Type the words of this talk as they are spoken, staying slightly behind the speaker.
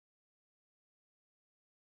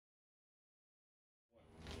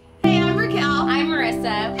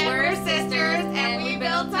Marisa. And we're sisters, and we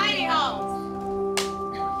build tiny homes.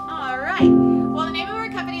 All right. Well, the name of our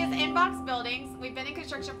company is Inbox Buildings. We've been in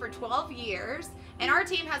construction for 12 years, and our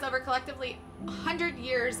team has over collectively 100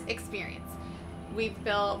 years experience. We've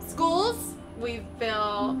built schools, we've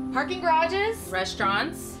built parking garages,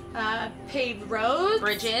 Restaurants, paved roads,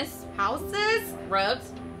 bridges, houses,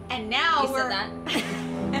 roads. and now You said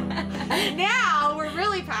that. now we're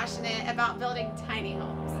really passionate about building tiny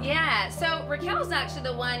homes. Yeah, so Raquel's actually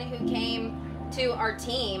the one who came to our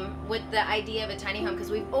team with the idea of a tiny home,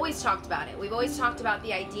 because we've always talked about it. We've always talked about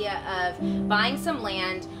the idea of buying some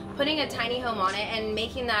land, putting a tiny home on it, and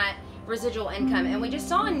making that residual income. And we just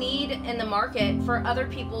saw a need in the market for other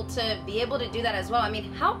people to be able to do that as well. I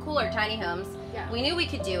mean, how cool are tiny homes? Yeah. We knew we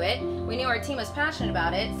could do it. We knew our team was passionate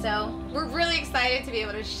about it, so we're really excited to be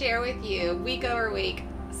able to share with you week over week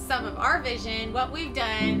some of our vision, what we've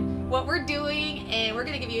done, what we're doing, and we're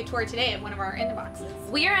going to give you a tour today of one of our inboxes.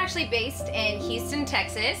 we are actually based in Houston,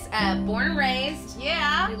 Texas, born and raised.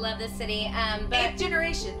 Yeah. We love this city. But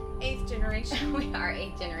Eighth generation. we are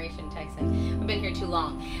 8th generation Texan. We've been here too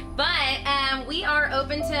long. But we are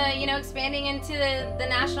open to, you know, expanding into the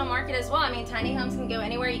national market as well. I mean, tiny homes can go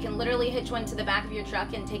anywhere. You can literally hitch one to the back of your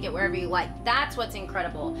truck and take it wherever you like. That's what's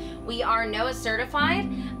incredible. We are NOAA certified,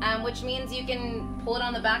 which means you can pull it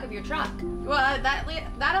on the back of your truck. Well,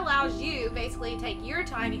 that allows you basically to take your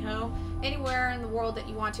tiny home anywhere in the world that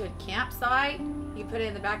you want to. A campsite, you put it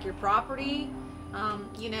in the back of your property.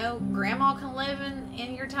 You know, grandma can live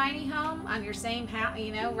in your tiny home on your same house,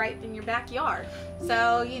 you know, right in your backyard.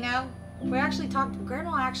 So, you know, we actually talked,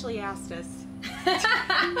 grandma actually asked us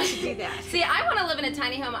to do that. See, I want to live in a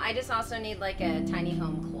tiny home. I just also need like a tiny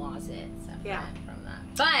home closet. So yeah. From that.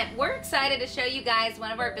 But we're excited to show you guys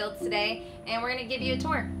one of our builds today, and we're going to give you a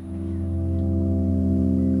tour.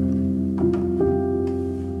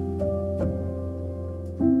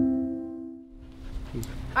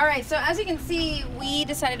 Alright, so as you can see, we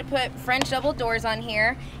decided to put French double doors on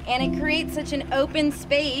here, and it creates such an open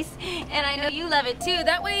space, and I know you love it too.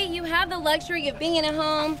 That way you have the luxury of being in a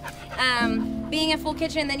home, being a full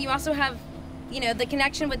kitchen, and then you also have, you know, the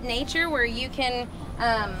connection with nature where you can,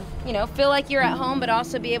 you know, feel like you're at home but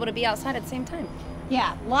also be able to be outside at the same time.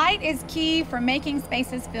 Yeah, light is key for making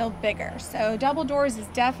spaces feel bigger. So double doors is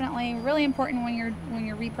definitely really important when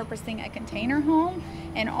you're repurposing a container home.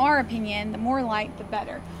 In our opinion, the more light, the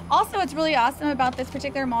better. Also, what's really awesome about this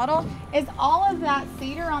particular model is all of that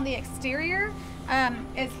cedar on the exterior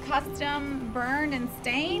is custom burned and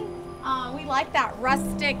stained. We like that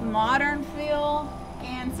rustic, modern feel.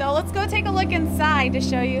 And so let's go take a look inside to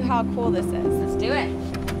show you how cool this is. Let's do it.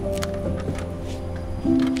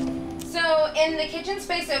 So in the kitchen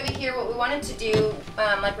space over here, what we wanted to do,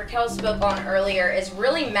 like Raquel spoke on earlier, is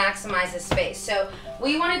really maximize the space. So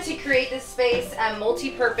we wanted to create this space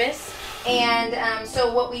multi-purpose, and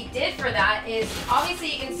so what we did for that is,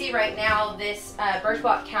 obviously you can see right now this birch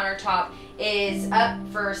block countertop is up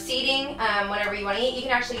for seating whenever you want to eat. You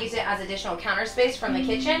can actually use it as additional counter space from the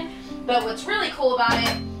kitchen. But what's really cool about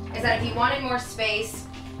it is that if you wanted more space,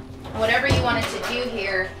 whatever you wanted to do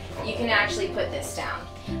here, you can actually put this down.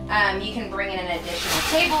 You can bring in an additional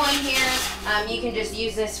table in here. You can just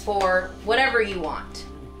use this for whatever you want.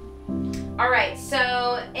 Alright,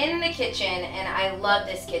 so in the kitchen, and I love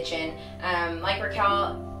this kitchen, like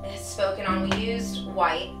Raquel has spoken on, we used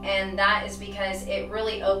white, and that is because it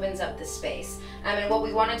really opens up the space. And what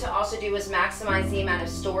we wanted to also do was maximize the amount of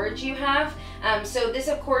storage you have. So these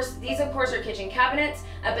of course are kitchen cabinets,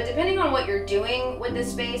 but depending on what you're doing with the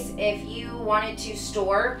space, if you wanted to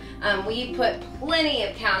store, we put plenty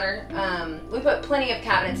of cabinets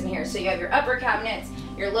in here. So you have your upper cabinets,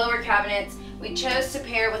 your lower cabinets. We chose to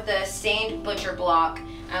pair with the stained butcher block,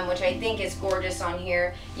 which I think is gorgeous on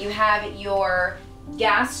here. You have your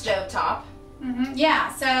gas stovetop.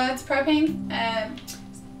 Yeah, so it's propane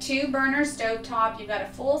 2-burner stovetop. You've got a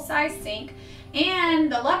full-size sink,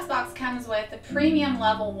 and the LuxBox comes with the premium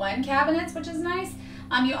level 1 cabinets, which is nice.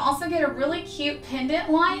 You also get a really cute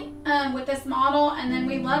pendant light with this model, and then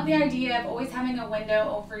we love the idea of always having a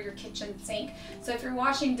window over your kitchen sink. So if you're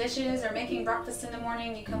washing dishes or making breakfast in the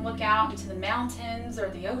morning, you can look out into the mountains or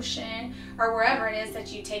the ocean or wherever it is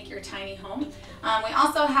that you take your tiny home. We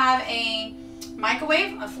also have a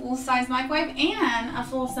microwave, a full-size microwave, and a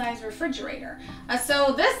full-size refrigerator.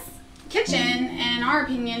 So this kitchen, in our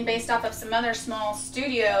opinion, based off of some other small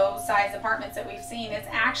studio-size apartments that we've seen, is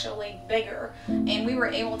actually bigger. And we were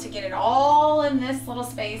able to get it all in this little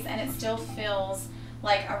space, and it still feels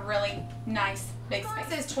like a really nice big space.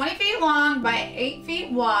 It's 20 feet long by 8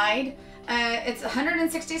 feet wide. It's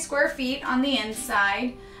 160 square feet on the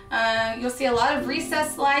inside. You'll see a lot of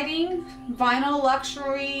recessed lighting, vinyl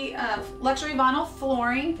luxury vinyl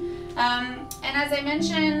flooring. And as I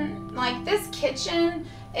mentioned, like this kitchen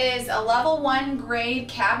is a level 1 grade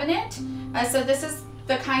cabinet. So this is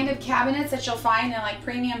the kind of cabinets that you'll find in like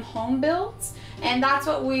premium home builds. And that's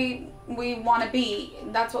what we want to be.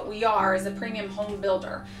 That's what we are, as a premium home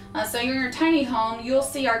builder. So in your tiny home, you'll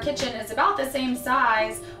see our kitchen is about the same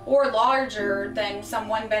size or larger than some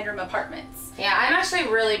 1-bedroom apartments. Yeah, I'm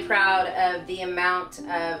actually really proud of the amount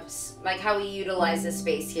of, like, how we utilize this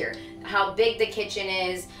space here. How big the kitchen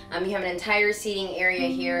is. You have an entire seating area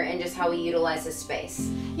here, and just how we utilize this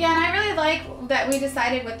space. Yeah, and I really like that we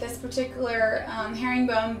decided with this particular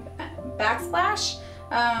herringbone backsplash.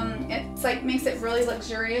 It's like makes it really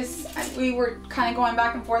luxurious. We were kind of going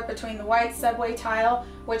back and forth between the white subway tile,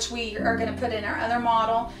 which we are going to put in our other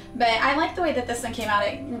model, but I like the way that this one came out.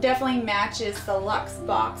 It definitely matches the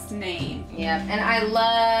LuxBox name. Yeah, and I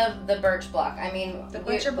love the birch block. I mean, The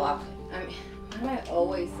butcher block. I mean, why do I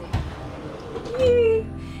always say?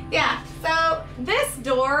 Yeah, so this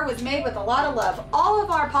door was made with a lot of love. All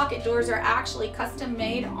of our pocket doors are actually custom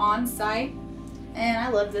made on site. And I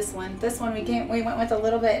love this one. This one we went with a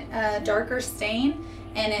little bit darker stain,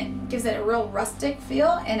 and it gives it a real rustic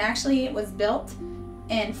feel. And actually, it was built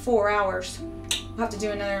in 4 hours. We'll have to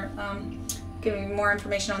do another, give you more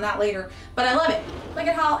information on that later. But I love it. Look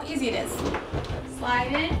at how easy it is.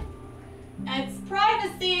 Slide in. It's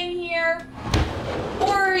privacy in here,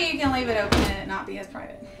 or you can leave it open and it not be as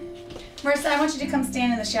private. Marisa, I want you to come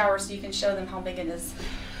stand in the shower so you can show them how big it is.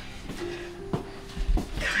 Go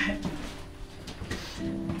ahead.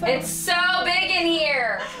 It's so big in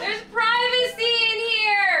here. There's privacy in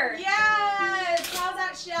here. Yes! How's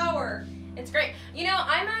that shower? It's great. You know,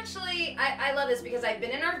 I love this because I've been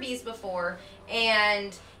in RVs before,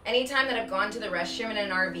 and anytime that I've gone to the restroom in an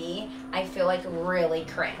RV, I feel like really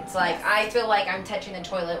cramped. Like, I feel like I'm touching the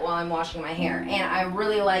toilet while I'm washing my hair. And I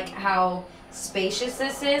really like how spacious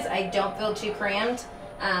this is. I don't feel too cramped.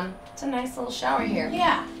 It's a nice little shower here.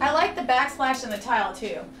 Yeah, I like the backsplash and the tile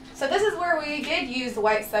too. So this is where we did use the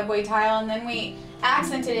white subway tile, and then we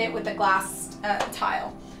accented it with the glass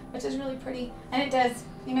tile, which is really pretty. And it does,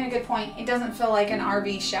 you made a good point, it doesn't feel like an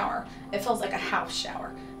RV shower. It feels like a house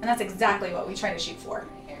shower. And that's exactly what we try to shoot for.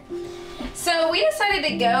 So we decided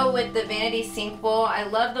to go with the vanity sink bowl. I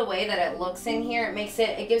love the way that it looks in here.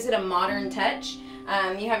 It gives it a modern touch.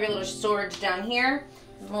 You have your little storage down here,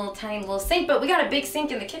 a little tiny little sink, but we got a big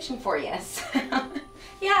sink in the kitchen for you.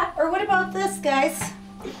 Yeah, or what about this, guys?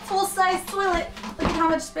 Full-size toilet. Look at how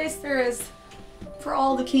much space there is for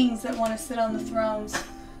all the kings that want to sit on the thrones.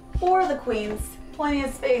 Or the queens. Plenty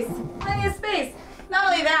of space. Plenty of space. Not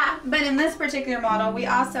only that, but in this particular model, we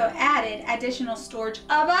also added additional storage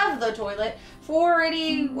above the toilet for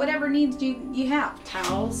any whatever needs you have.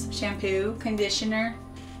 Towels, shampoo, conditioner,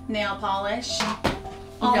 nail polish,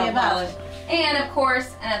 all the above. And of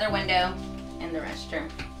course, another window in the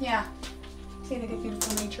restroom. Yeah. See the good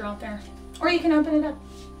beautiful nature out there. Or you can open it up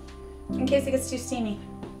in case it gets too steamy.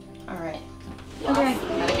 All right. Okay.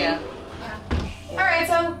 Gotta go. Yeah. All right,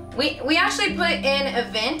 so we actually put in a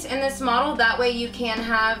vent in this model. That way you can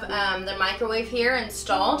have the microwave here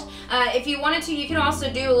installed. If you wanted to, you could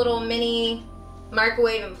also do a little mini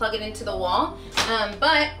microwave and plug it into the wall.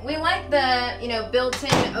 But we like the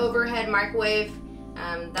built-in overhead microwave.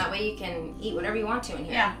 That way you can eat whatever you want to in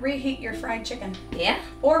here. yeah, reheat your fried chicken. Yeah.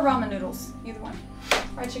 Or ramen noodles, either one.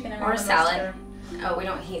 Fried chicken and ramen Or noodles salad. together. Oh, we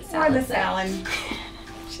don't heat Or salad. the salad.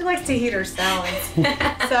 She likes to heat her salads.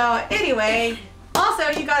 So anyway, also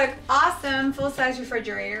you got an awesome full-size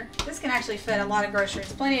refrigerator. This can actually fit a lot of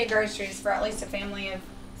groceries. Plenty of groceries for at least a family of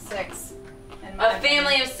 6. A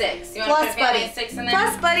family of 6. You want to put a family of 6 in there?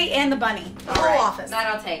 Plus Buddy and the bunny. The whole All right, office.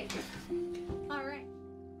 that I'll take. All right.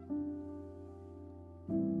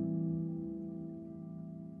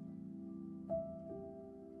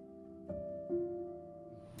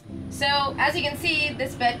 So, as you can see,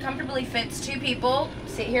 this bed comfortably fits 2 people.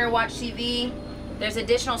 Sit here, watch TV. There's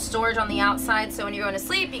additional storage on the outside, so when you're going to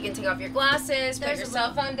sleep, you can take off your glasses, put your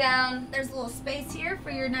cell phone down. There's a little space here for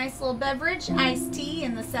your nice little beverage, iced tea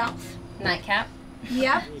in the south. Nightcap.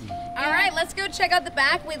 Yep. All right, let's go check out the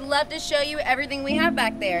back. We'd love to show you everything we have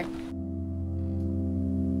back there.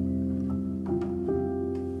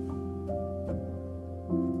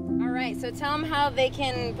 All right, so tell them how they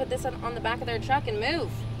can put this on the back of their truck and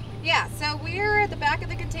move. Yeah, so we're at the back of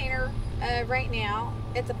the container right now.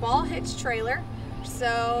 It's a ball hitch trailer.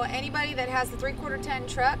 So anybody that has the 3/4 ton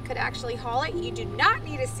truck could actually haul it. You do not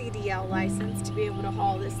need a CDL license to be able to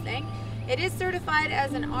haul this thing. It is certified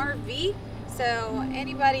as an RV, so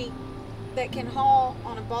anybody that can haul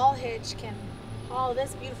on a ball hitch can haul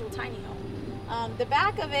this beautiful tiny home. The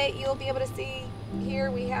back of it, you'll be able to see here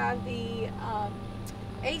we have the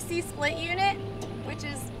AC split unit, which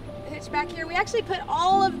is hitched back here. We actually put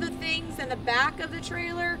all of the things in the back of the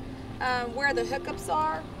trailer where the hookups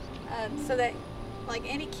are, so that like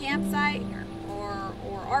any campsite or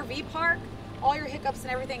RV park, all your hookups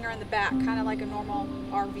and everything are in the back, kind of like a normal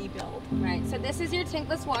RV build. Right, so this is your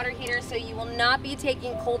tankless water heater, so you will not be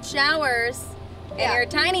taking cold showers in your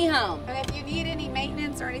tiny home. And if you need any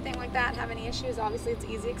maintenance or anything like that, have any issues, obviously it's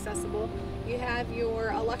easy accessible. You have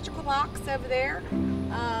your electrical box over there,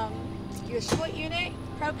 your split unit,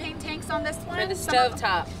 propane tanks on this one. For the stove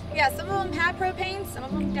top. Yeah, some of them have propane, some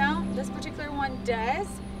of them don't. This particular one does,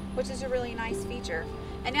 which is a really nice feature.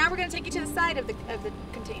 And now we're going to take you to the side of the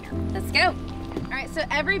container. Let's go. All right, so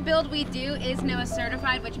every build we do is NOAA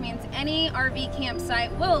certified, which means any RV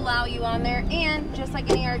campsite will allow you on there. And just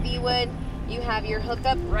like any RV would, you have your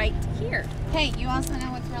hookup right here. Hey, you also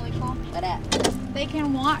know what's really cool? What up? They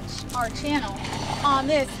can watch our channel on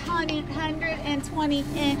this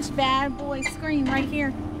 120-inch bad boy screen right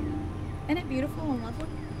here. Isn't it beautiful and lovely?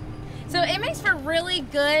 So it makes for really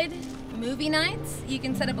good movie nights. You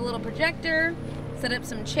can set up a little projector, set up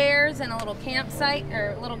some chairs and a little campsite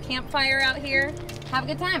or a little campfire out here. Have a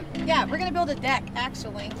good time. Yeah, we're gonna build a deck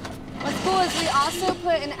actually. What's cool is we also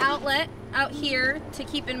put an outlet out here to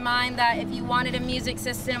keep in mind that if you wanted a music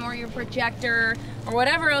system or your projector or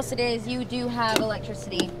whatever else it is, you do have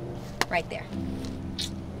electricity right there.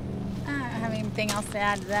 I don't have anything else to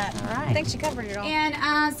add to that. All right. I think she covered it all.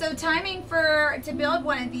 And so timing to build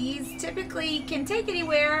one of these typically can take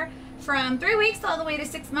anywhere from 3 weeks all the way to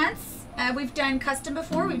 6 months. We've done custom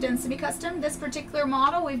before, we've done semi-custom. This particular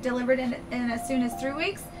model we've delivered in as soon as 3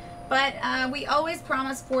 weeks, but we always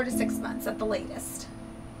promise 4 to 6 months at the latest.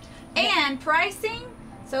 And pricing,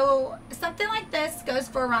 so something like this goes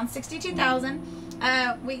for around $62,000.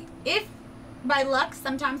 If by luck,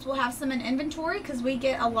 sometimes we'll have some in inventory because we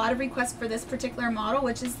get a lot of requests for this particular model,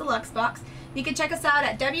 which is the LuxBox. You can check us out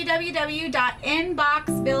at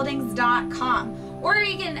www.inboxbuildings.com, or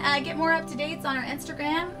you can get more up-to-dates on our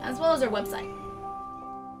Instagram as well as our website.